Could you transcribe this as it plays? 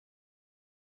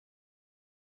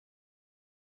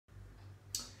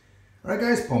Alright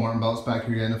guys, Paulmartinbelts back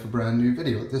here again with a brand new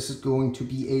video. This is going to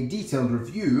be a detailed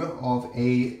review of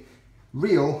a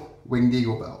real Winged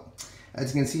Eagle belt.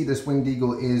 As you can see, this Winged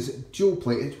Eagle is dual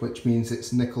plated, which means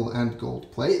it's nickel and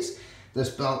gold plates. This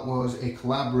belt was a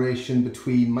collaboration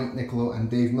between Mike Nicolau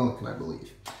and Dave Millican, I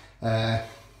believe.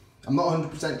 I'm not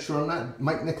 100% sure on that.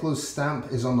 Mike Nicolaus'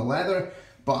 stamp is on the leather,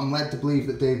 but I'm led to believe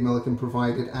that Dave Millican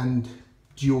provided and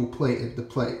dual plated the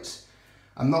plates.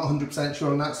 I'm not 100%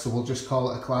 sure on that, so we'll just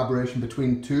call it a collaboration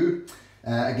between two.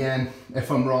 Again, if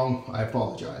I'm wrong, I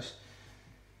apologise.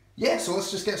 Yeah, so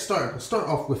let's just get started. We'll start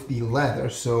off with the leather.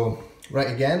 So, right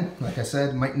again, like I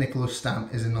said, Mike Nicolaus'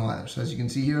 stamp is in the leather. So as you can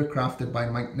see here, crafted by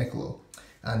Mike Nicolau.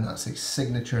 And that's a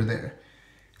signature there.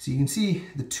 So you can see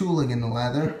the tooling in the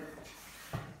leather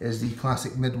is the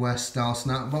classic Midwest style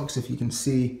snap box. If you can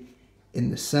see in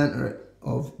the centre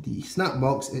of the snap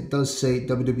box, it does say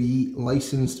WWE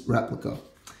licensed replica.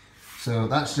 So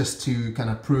that's just to kind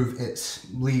of prove its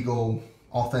legal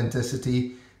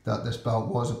authenticity, that this belt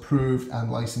was approved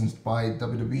and licensed by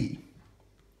WWE.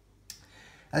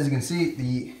 As you can see,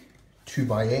 the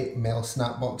 2x8 male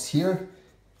snap box here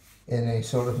in a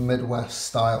sort of Midwest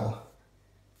style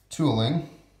tooling.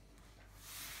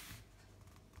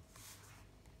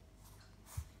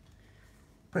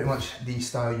 Pretty much the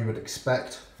style you would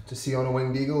expect to see on a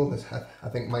Winged Eagle. I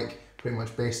think Mike pretty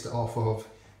much based it off of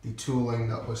the tooling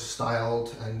that was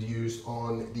styled and used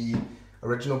on the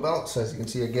original belt. So as you can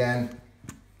see again,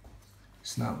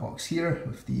 snap box here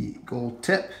with the gold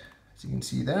tip, as you can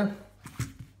see there.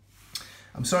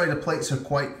 I'm sorry the plates are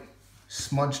quite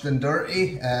smudged and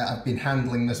dirty. I've been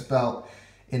handling this belt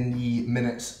in the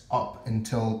minutes up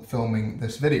until filming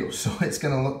this video, so it's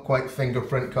going to look quite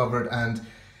fingerprint covered, and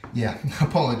yeah,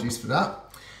 apologies for that.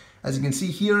 As you can see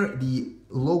here, the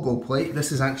logo plate,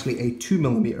 this is actually a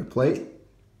 2mm plate.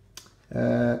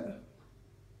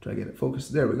 Try to get it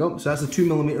focused, there we go. So that's a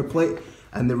 2mm plate,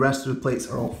 and the rest of the plates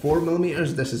are all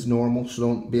 4mm. This is normal, so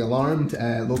don't be alarmed.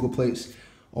 Logo plates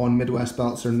on Midwest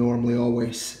belts are normally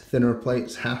always thinner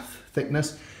plates, half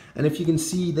thickness. And if you can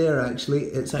see there, actually,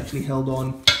 it's actually held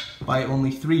on by only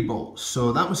 3 bolts.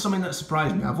 So that was something that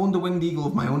surprised me. I've owned a Winged Eagle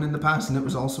of my own in the past, and it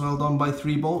was also held on by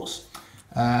 3 bolts.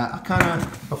 I kind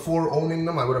of, before owning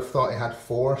them, I would have thought it had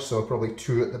 4, so probably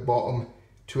 2 at the bottom,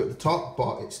 2 at the top,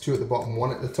 but it's 2 at the bottom,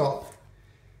 1 at the top,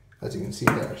 as you can see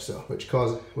there. So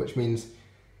which means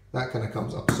that kind of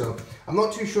comes up. So I'm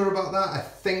not too sure about that. I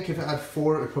think if it had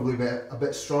 4, it would probably be a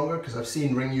bit stronger, because I've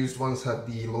seen ring used ones had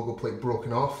the logo plate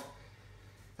broken off.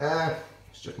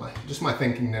 It's just my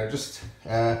thinking there. Just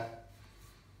a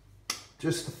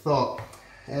thought.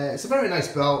 It's a very nice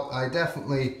belt. I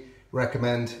definitely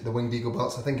recommend the Winged Eagle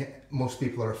belts. I think most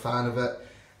people are a fan of it.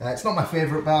 It's not my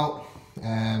favourite belt,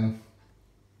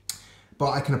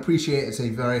 but I can appreciate it's a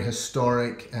very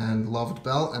historic and loved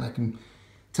belt, and I can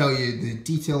tell you the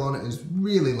detail on it is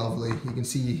really lovely. You can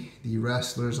see the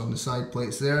wrestlers on the side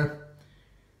plates there.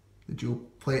 The dual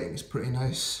plating is pretty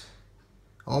nice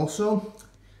also,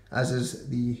 as is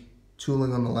the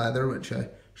tooling on the leather, which I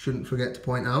shouldn't forget to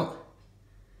point out.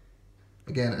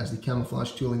 Again, as the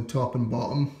camouflage tooling top and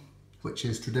bottom, which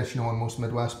is traditional on most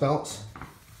Midwest belts.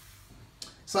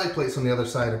 Side plates on the other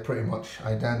side are pretty much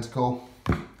identical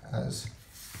as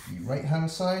the right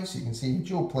hand side, so you can see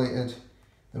dual plated,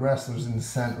 the wrestlers in the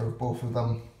center of both of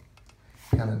them,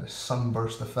 kind of the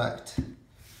sunburst effect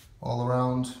all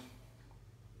around.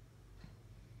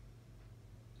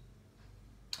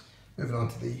 Moving on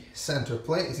to the center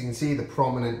plate, as you can see the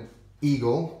prominent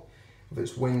eagle with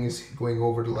its wings going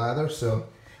over the leather, so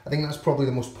I think that's probably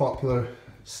the most popular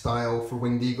style for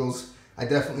Winged Eagles. I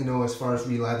definitely know, as far as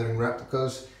re-leathering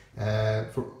replicas,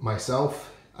 for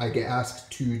myself, I get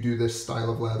asked to do this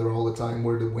style of leather all the time,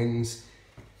 where the wings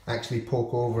actually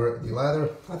poke over the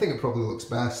leather. I think it probably looks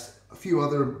best. A few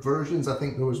other versions, I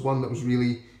think there was one that was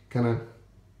really kind of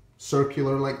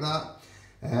circular like that.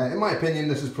 In my opinion,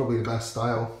 this is probably the best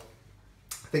style.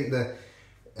 I think the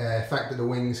fact that the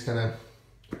wings kind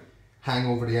of hang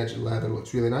over the edge of the leather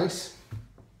looks really nice.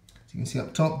 You can see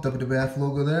up top, WWF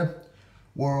logo there,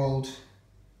 World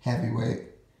Heavyweight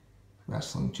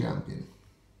Wrestling Champion.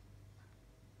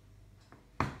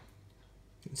 You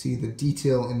can see the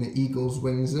detail in the eagle's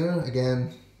wings there.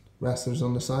 Again, wrestlers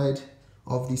on the side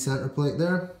of the center plate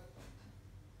there.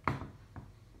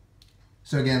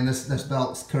 So again, this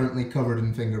belt's currently covered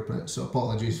in fingerprints, so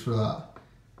apologies for that.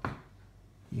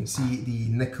 You can see the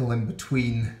nickel in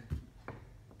between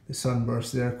the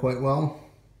sunburst there quite well.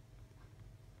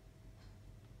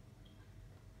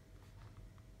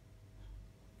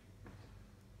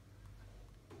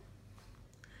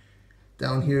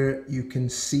 Down here you can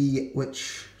see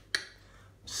which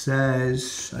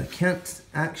says, I can't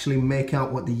actually make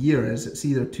out what the year is. It's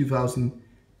either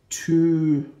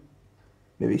 2002,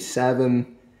 maybe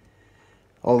 7,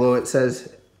 although it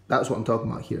says, that's what I'm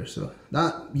talking about here. So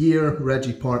that year,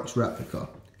 Reggie Parks replica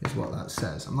is what that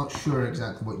says. I'm not sure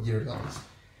exactly what year that is.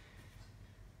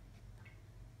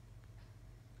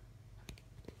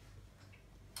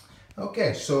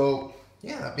 Okay, so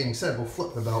yeah, that being said, we'll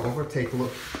flip the belt over, take a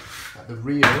look at the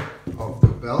rear of the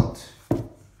belt.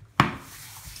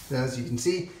 As you can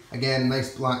see, again,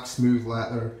 nice black smooth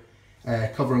leather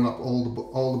covering up all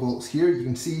the bolts here. You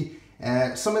can see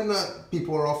something that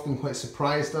people are often quite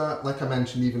surprised at, like I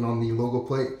mentioned even on the logo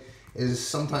plate, is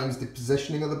sometimes the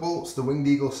positioning of the bolts. The Winged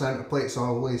Eagle center plate's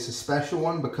always a special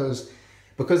one because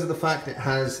of the fact it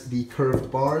has the curved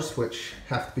bars which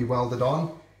have to be welded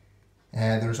on.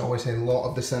 There's always a lot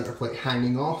of the center plate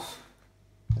hanging off,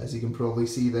 as you can probably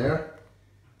see there.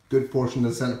 Good portion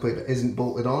of the center plate that isn't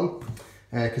bolted on,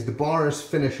 because the bars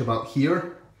finish about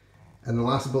here, and the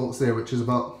last bolt's there, which is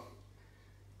about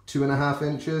 2.5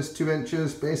 inches, 2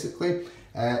 inches basically.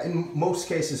 In most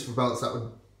cases for belts that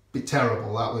would be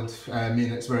terrible. That would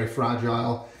mean it's very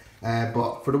fragile.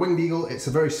 But for the Winged Eagle, it's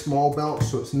a very small belt,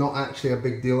 so it's not actually a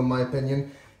big deal in my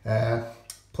opinion.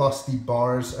 Plus the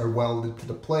bars are welded to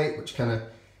the plate, which kind of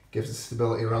gives the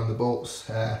stability around the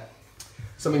bolts.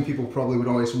 Something people probably would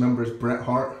always remember is Bret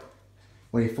Hart.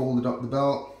 When he folded up the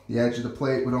belt, the edge of the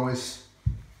plate would always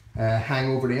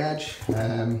hang over the edge.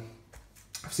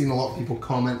 I've seen a lot of people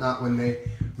comment that when they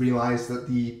realised that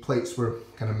the plates were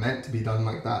kind of meant to be done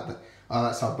like that, that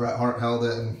that's how Bret Hart held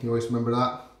it, and you always remember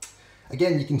that.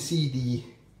 Again, you can see the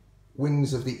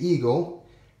wings of the Eagle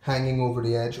hanging over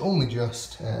the edge, only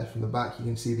just from the back you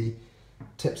can see the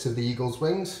tips of the Eagle's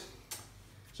wings.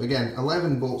 So again,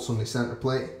 11 bolts on the center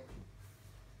plate,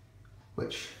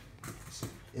 which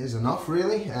is enough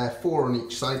really. 4 on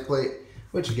each side plate,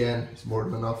 which again is more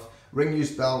than enough. Ring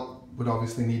used belt would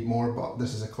obviously need more, but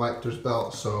this is a collector's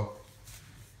belt, so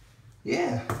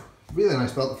yeah, really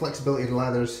nice belt. The flexibility of the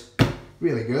leather's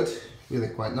really good, really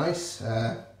quite nice.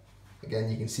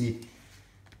 Again, you can see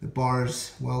the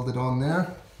bars welded on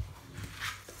there.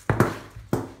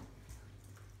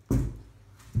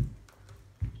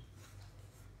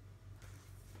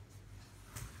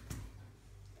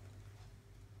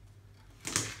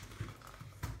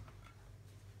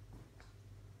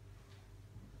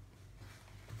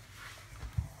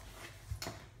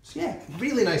 So yeah,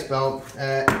 really nice belt.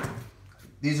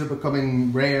 These are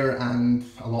becoming rare and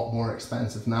a lot more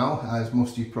expensive now, as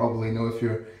most of you probably know if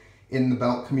you're in the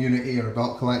belt community or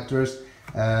belt collectors.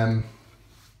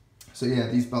 So yeah,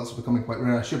 these belts are becoming quite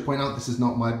rare. I should point out this is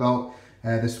not my belt.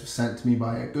 This was sent to me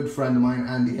by a good friend of mine,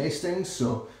 Andy Hastings,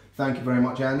 so thank you very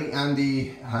much, Andy.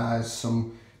 Andy does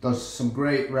some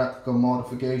great replica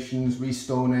modifications,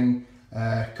 restoning,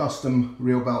 custom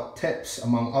real belt tips,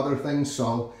 among other things, so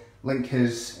I'll link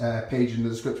his page in the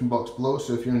description box below,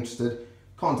 so if you're interested,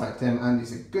 contact him.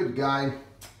 Andy's a good guy,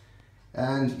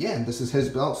 and yeah, this is his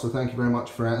belt, so thank you very much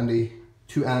for Andy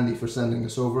for sending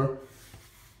this over.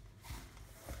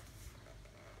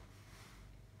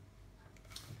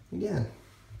 Again,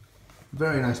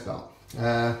 very nice belt.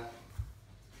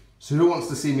 So who wants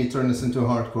to see me turn this into a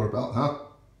hardcore belt, huh?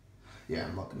 Yeah,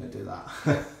 I'm not going to do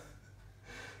that.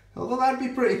 Although that'd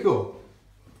be pretty cool.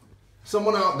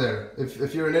 Someone out there,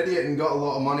 if you're an idiot and got a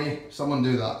lot of money, someone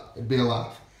do that. It'd be a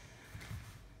laugh.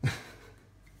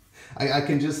 I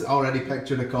can just already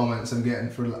picture the comments I'm getting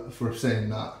for saying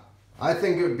that. I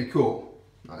think it would be cool.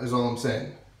 That is all I'm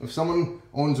saying. If someone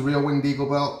owns a real Winged Eagle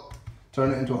belt,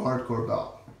 turn it into a hardcore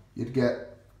belt. You'd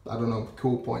get, I don't know,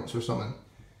 cool points or something.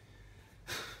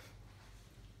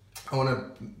 I want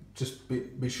to just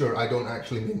be sure I don't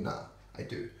actually mean that. I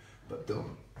do, but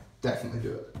don't. Definitely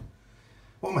do it.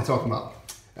 What am I talking about?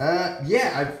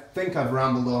 Yeah, I think I've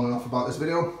rambled on enough about this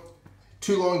video.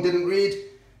 Too long, didn't read.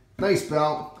 Nice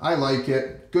belt, I like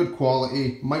it, good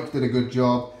quality. Mike did a good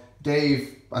job.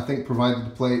 Dave, I think, provided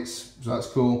the plates, so that's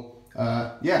cool.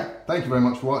 Yeah, thank you very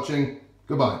much for watching.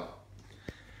 Goodbye.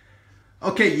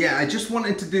 Okay, yeah, I just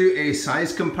wanted to do a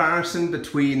size comparison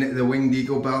between the Winged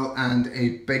Eagle belt and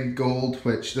a Big Gold,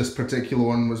 which this particular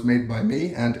one was made by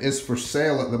me and is for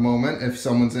sale at the moment. If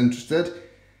someone's interested,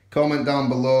 comment down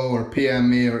below or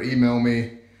PM me or email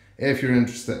me if you're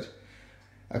interested.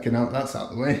 Okay, now that's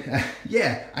out of the way.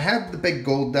 Yeah, I had the Big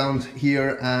Gold down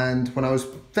here, and when I was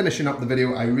finishing up the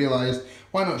video, I realized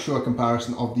why not show a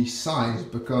comparison of the size,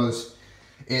 because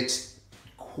it's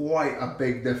quite a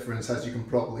big difference, as you can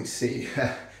probably see.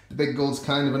 The Big Gold's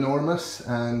kind of enormous,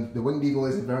 and the Winged Eagle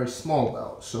is a very small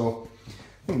belt, so I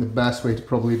think the best way to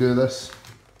probably do this,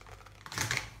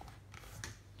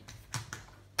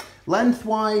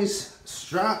 Lengthwise,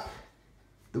 strap,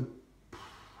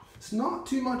 it's not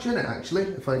too much in it actually,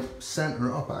 if I center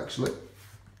it up actually.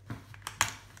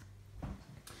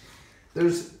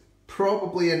 There's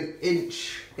probably an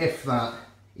inch, if that,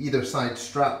 either side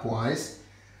strap wise,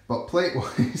 but plate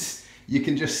wise, you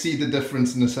can just see the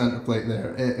difference in the center plate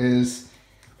there. It is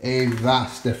a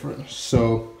vast difference.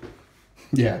 So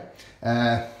yeah,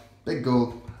 big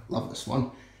gold, love this one.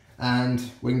 And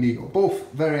Winged Eagle,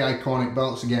 both very iconic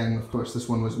belts. Again, of course, this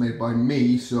one was made by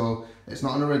me, so it's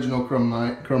not an original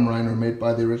Crumliner made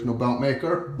by the original belt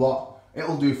maker, but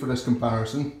it'll do for this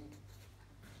comparison.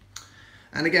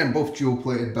 And again, both dual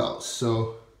plated belts,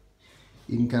 so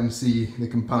you can kind of see the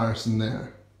comparison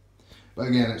there. But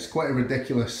again, it's quite a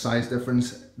ridiculous size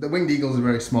difference. The Winged Eagle is a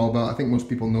very small belt. I think most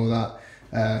people know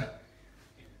that.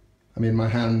 I mean, my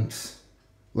hand's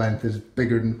length is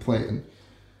bigger than the plate, and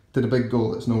to the big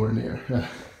goal, it's nowhere near.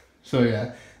 So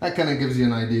yeah, that kind of gives you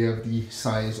an idea of the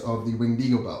size of the Winged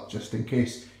Eagle belt, just in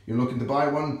case you're looking to buy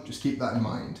one, just keep that in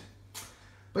mind.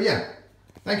 But yeah,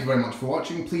 thank you very much for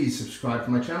watching. Please subscribe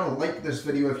to my channel, like this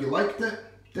video if you liked it,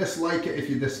 dislike it if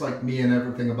you dislike me and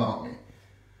everything about me.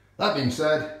 That being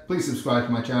said, please subscribe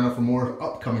to my channel for more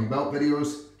upcoming belt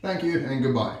videos. Thank you and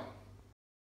goodbye.